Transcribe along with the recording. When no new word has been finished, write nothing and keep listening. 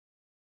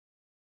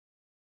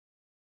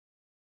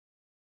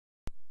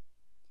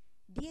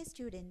Dear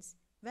students,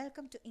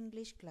 welcome to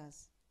English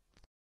class.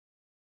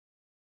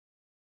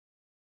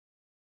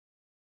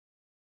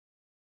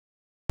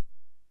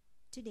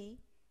 Today,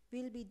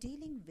 we will be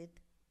dealing with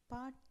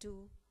part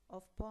 2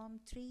 of poem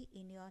 3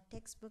 in your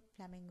textbook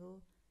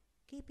Flamingo,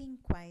 Keeping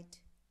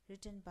Quiet,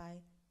 written by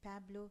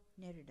Pablo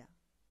Neruda.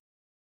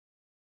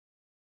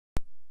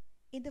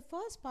 In the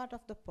first part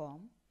of the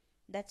poem,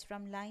 that's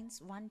from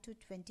lines 1 to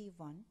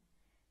 21,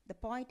 the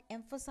poet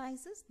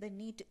emphasizes the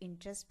need to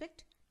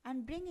introspect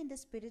and bring in the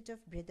spirit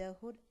of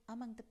brotherhood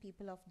among the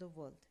people of the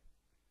world.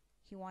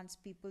 He wants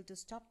people to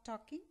stop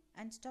talking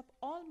and stop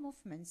all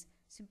movements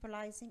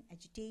symbolizing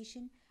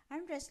agitation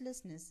and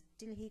restlessness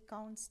till he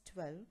counts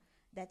 12.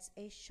 That's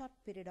a short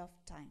period of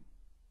time.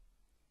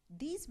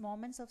 These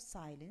moments of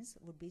silence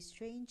would be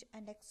strange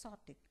and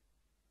exotic.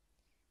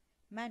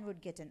 Man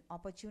would get an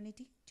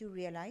opportunity to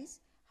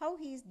realize how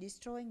he is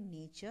destroying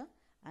nature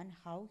and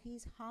how he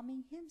is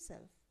harming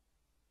himself.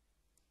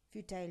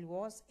 Futile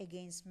wars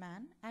against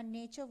man and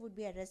nature would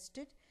be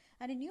arrested,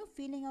 and a new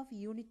feeling of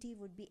unity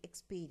would be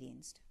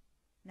experienced.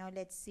 Now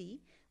let's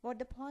see what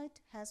the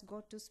poet has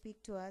got to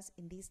speak to us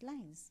in these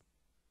lines.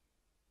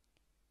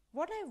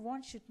 What I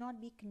want should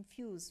not be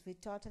confused with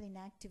total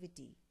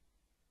inactivity.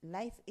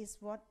 Life is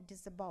what it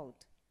is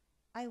about.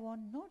 I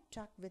want no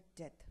truck with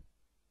death.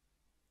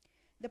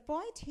 The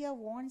poet here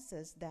warns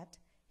us that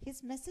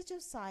his message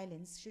of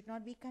silence should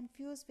not be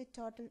confused with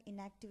total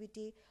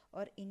inactivity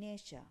or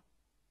inertia.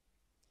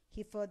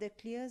 He further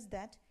clears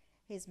that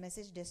his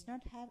message does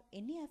not have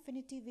any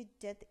affinity with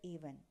death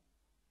even.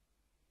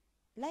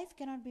 Life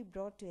cannot be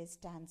brought to a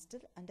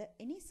standstill under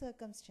any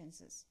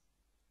circumstances.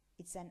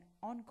 It's an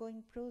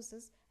ongoing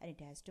process and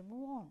it has to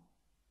move on.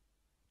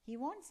 He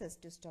wants us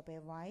to stop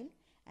a while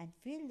and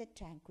feel the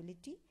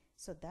tranquility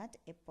so that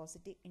a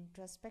positive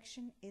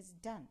introspection is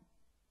done.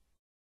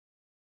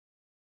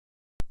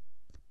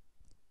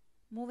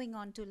 Moving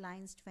on to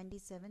lines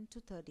 27 to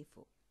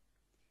 34.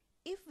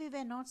 If we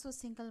were not so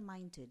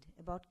single-minded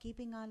about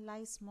keeping our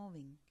lives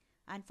moving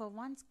and for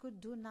once could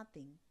do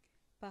nothing,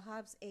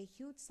 perhaps a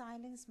huge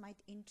silence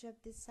might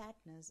interrupt this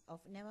sadness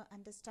of never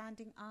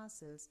understanding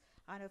ourselves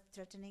and of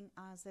threatening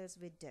ourselves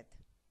with death.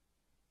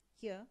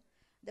 Here,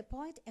 the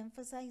poet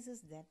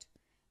emphasizes that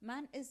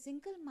man is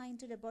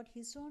single-minded about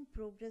his own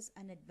progress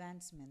and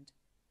advancement.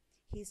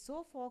 He is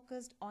so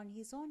focused on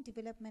his own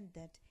development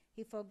that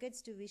he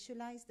forgets to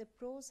visualize the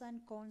pros and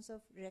cons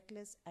of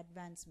reckless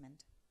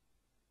advancement.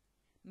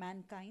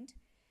 Mankind,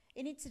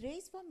 in its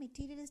race for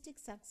materialistic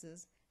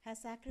success,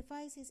 has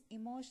sacrificed his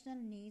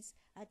emotional needs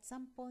at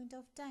some point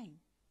of time.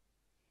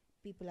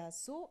 People are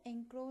so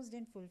engrossed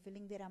in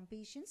fulfilling their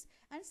ambitions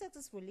and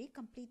successfully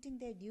completing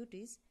their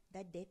duties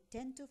that they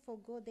tend to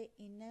forgo their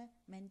inner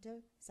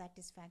mental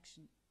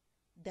satisfaction.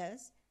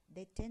 Thus,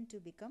 they tend to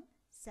become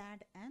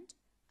sad and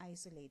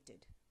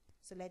isolated.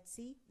 So let's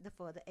see the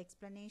further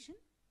explanation.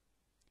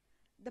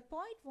 The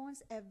poet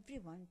wants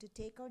everyone to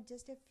take out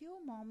just a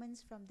few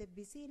moments from their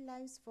busy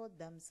lives for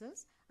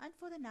themselves and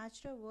for the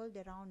natural world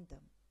around them.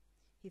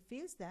 He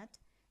feels that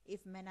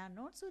if men are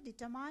not so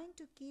determined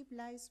to keep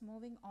lives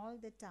moving all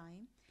the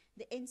time,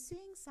 the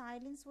ensuing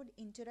silence would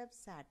interrupt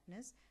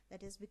sadness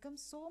that has become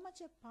so much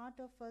a part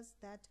of us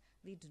that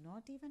we do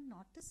not even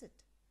notice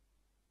it.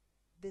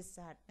 This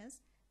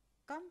sadness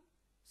comes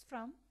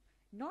from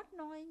not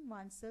knowing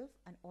oneself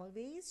and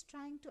always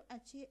trying to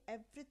achieve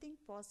everything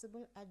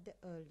possible at the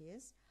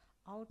earliest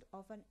out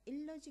of an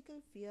illogical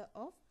fear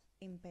of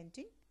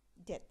impending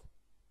death.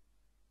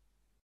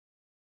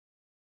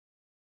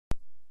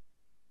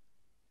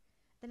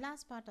 The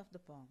last part of the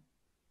poem,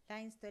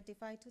 lines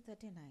 35 to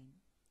 39.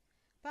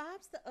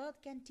 Perhaps the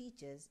earth can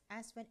teach us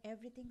as when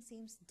everything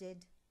seems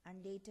dead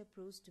and later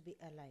proves to be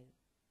alive.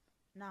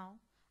 Now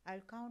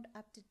I'll count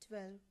up to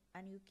 12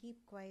 and you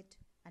keep quiet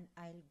and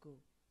I'll go.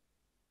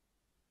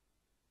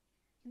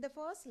 In the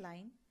first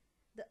line,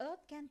 the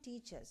earth can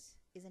teach us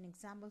is an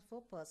example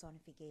for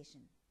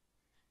personification.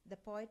 The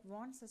poet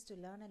wants us to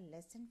learn a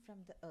lesson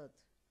from the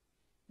earth.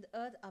 The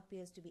earth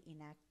appears to be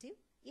inactive,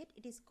 yet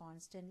it is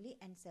constantly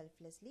and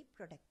selflessly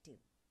productive.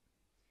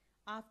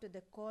 After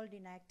the cold,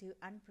 inactive,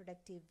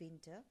 unproductive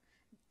winter,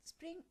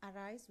 spring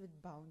arrives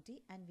with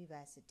bounty and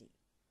vivacity.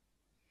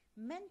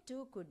 Men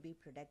too could be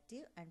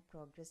productive and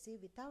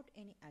progressive without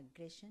any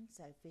aggression,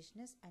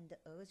 selfishness, and the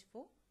urge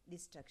for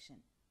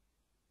destruction.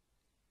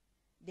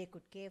 They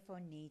could care for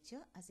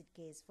nature as it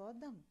cares for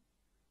them.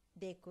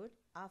 They could,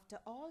 after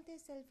all their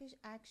selfish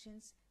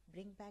actions,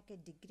 bring back a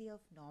degree of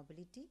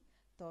nobility,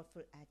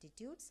 thoughtful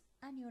attitudes,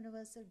 and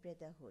universal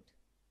brotherhood.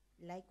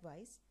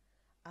 Likewise,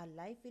 our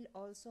life will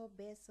also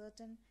bear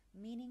certain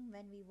meaning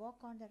when we walk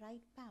on the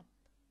right path.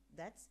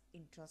 That's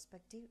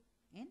introspective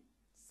in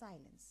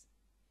silence.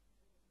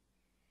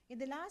 In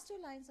the last two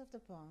lines of the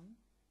poem,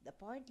 the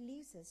poet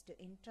leaves us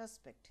to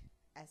introspect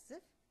as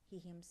if he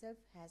himself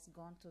has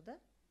gone through the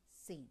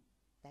same.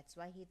 That's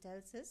why he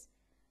tells us,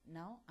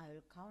 now I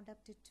will count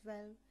up to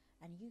 12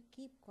 and you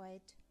keep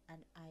quiet and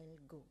I'll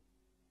go.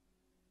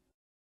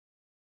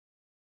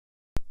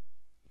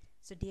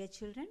 So dear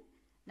children,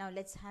 now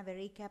let's have a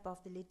recap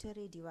of the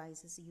literary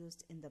devices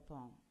used in the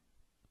poem.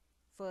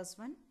 First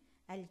one,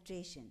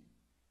 alliteration.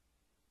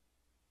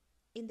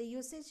 In the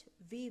usage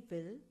we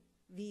will,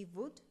 we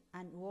would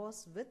and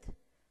was with,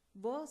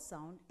 were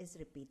sound is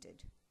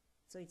repeated.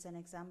 So it's an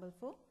example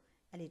for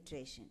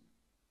alliteration.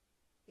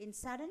 In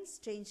sudden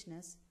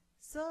strangeness,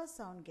 sir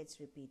sound gets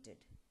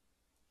repeated.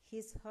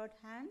 His hurt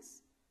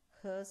hands,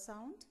 her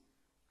sound,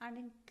 and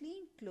in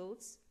clean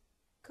clothes,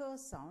 cur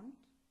sound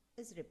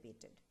is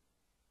repeated.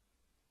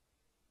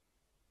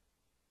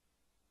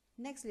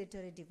 Next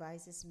literary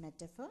device is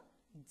metaphor.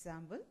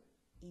 Example,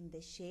 in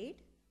the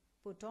shade,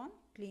 put on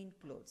clean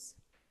clothes.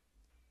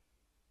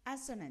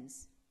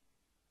 Assonance.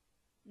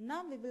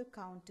 Now we will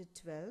count to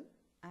 12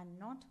 and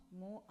not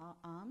move our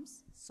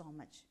arms so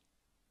much.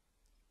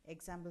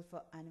 Example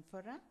for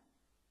anaphora.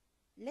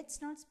 Let's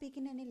not speak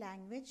in any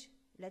language.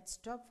 Let's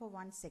stop for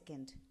 1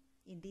 second.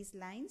 In these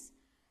lines,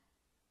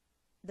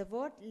 the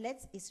word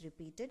let's is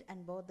repeated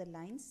and both the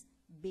lines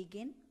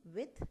begin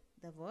with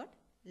the word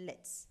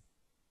let's.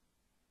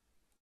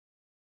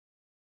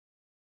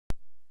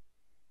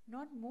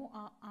 Not move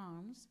our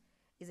arms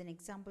is an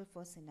example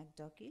for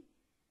synecdoche.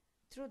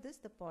 Through this,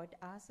 the poet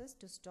asks us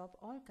to stop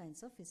all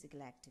kinds of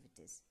physical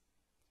activities.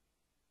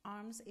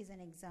 Arms is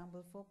an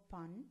example for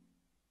pun.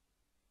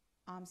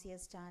 Arms here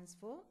stands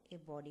for a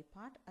body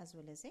part as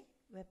well as a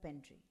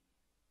weaponry.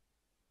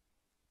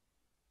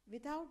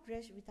 Without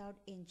brush, without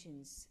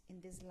engines. In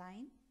this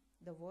line,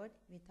 the word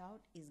without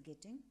is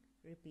getting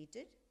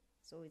repeated.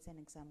 So it's an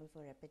example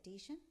for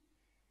repetition.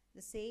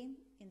 The same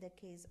in the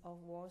case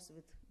of wars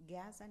with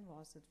gas and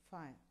wars with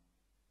fire.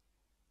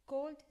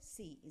 Cold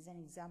sea is an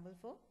example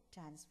for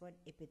transferred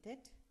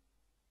epithet.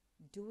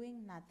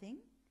 Doing nothing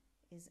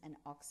is an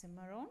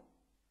oxymoron.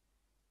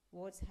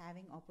 Words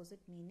having opposite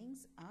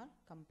meanings are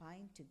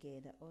combined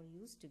together or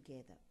used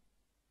together.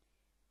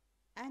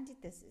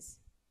 Antithesis.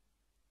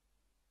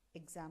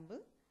 Example,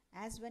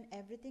 as when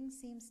everything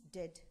seems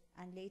dead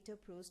and later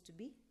proves to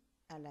be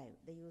alive.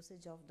 The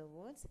usage of the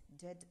words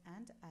dead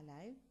and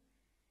alive.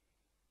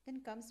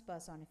 Then comes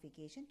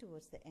personification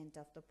towards the end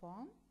of the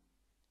poem.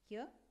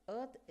 Here,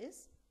 earth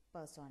is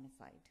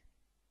personified.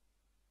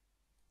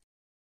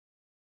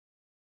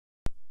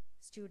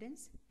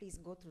 Students, please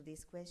go through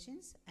these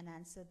questions and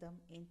answer them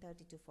in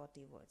 30 to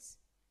 40 words.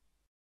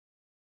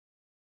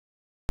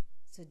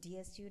 So,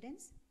 dear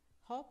students,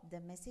 hope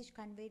the message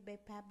conveyed by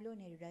Pablo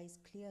Neruda is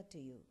clear to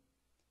you.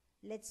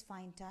 Let's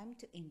find time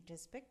to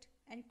introspect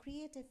and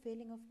create a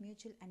feeling of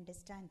mutual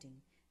understanding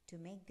to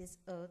make this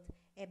earth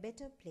a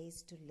better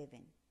place to live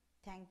in.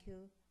 Thank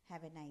you.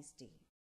 Have a nice day.